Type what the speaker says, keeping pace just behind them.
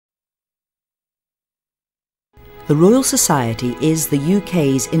The Royal Society is the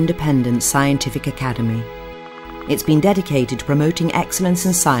UK's independent scientific academy. It's been dedicated to promoting excellence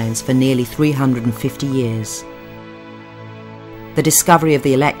in science for nearly 350 years. The discovery of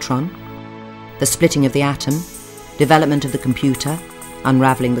the electron, the splitting of the atom, development of the computer,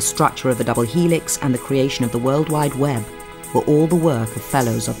 unravelling the structure of the double helix and the creation of the World Wide Web were all the work of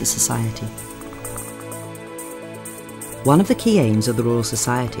fellows of the Society. One of the key aims of the Royal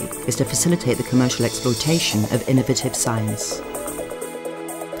Society is to facilitate the commercial exploitation of innovative science.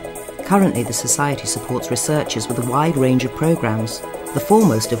 Currently, the Society supports researchers with a wide range of programmes, the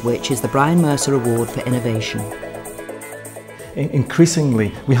foremost of which is the Brian Mercer Award for Innovation.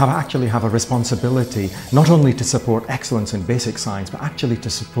 Increasingly, we actually have a responsibility not only to support excellence in basic science, but actually to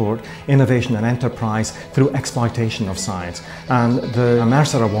support innovation and enterprise through exploitation of science. And the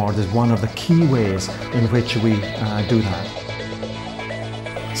Mercer Award is one of the key ways in which we do that.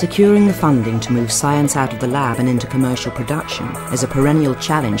 Securing the funding to move science out of the lab and into commercial production is a perennial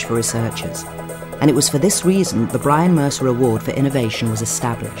challenge for researchers, and it was for this reason the Brian Mercer Award for Innovation was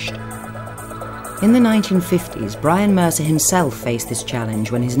established. In the 1950s, Brian Mercer himself faced this challenge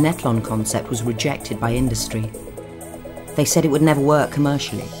when his Netlon concept was rejected by industry. They said it would never work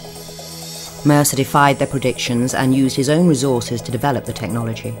commercially. Mercer defied their predictions and used his own resources to develop the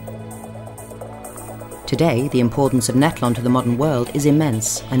technology. Today, the importance of Netlon to the modern world is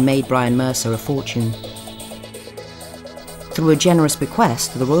immense and made Brian Mercer a fortune. Through a generous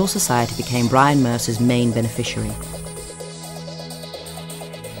bequest, the Royal Society became Brian Mercer's main beneficiary.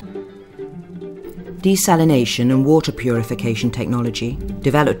 Desalination and water purification technology,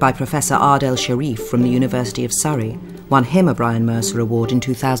 developed by Prof.A.O Sharif from the University of Surrey, won him a Brian Mercer Award in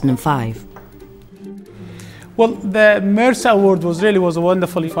 2005. Well, the Mercer Award was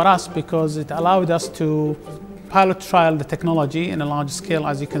wonderful for us because it allowed us to pilot trial the technology in a large scale,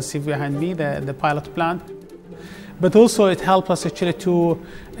 as you can see behind me, the pilot plant. But also it helped us actually to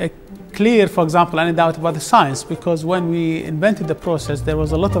clear, for example, any doubt about the science, because when we invented the process, there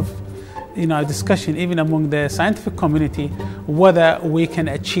was a lot of discussion even among the scientific community whether we can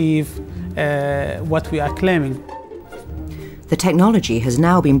achieve what we are claiming. The technology has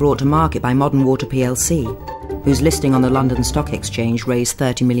now been brought to market by Modern Water plc, whose listing on the London Stock Exchange raised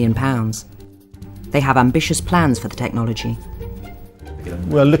 £30 million. They have ambitious plans for the technology.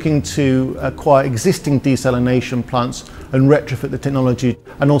 We're looking to acquire existing desalination plants and retrofit the technology,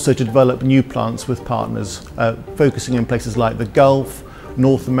 and also to develop new plants with partners, focusing in places like the Gulf,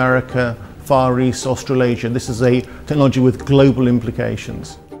 North America, Far East, Australasia. This is a technology with global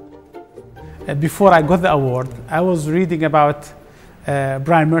implications. Before I got the award, I was reading about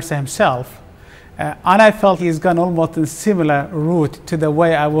Brian Mercer himself, and I felt he's gone almost in a similar route to the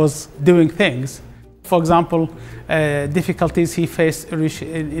way I was doing things. For example, difficulties he faced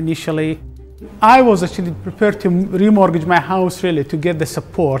initially. I was actually prepared to remortgage my house really to get the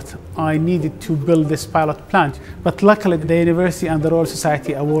support I needed to build this pilot plant. But luckily the University and the Royal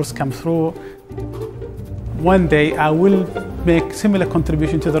Society awards come through. One day I will make similar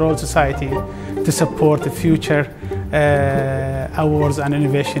contribution to the Royal Society to support the future awards and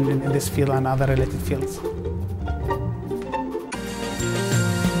innovation in this field and other related fields.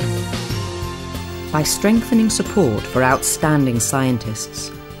 By strengthening support for outstanding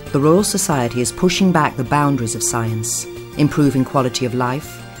scientists, the Royal Society is pushing back the boundaries of science, improving quality of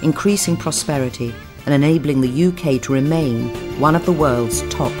life, increasing prosperity, and enabling the UK to remain one of the world's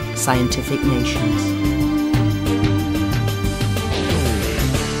top scientific nations.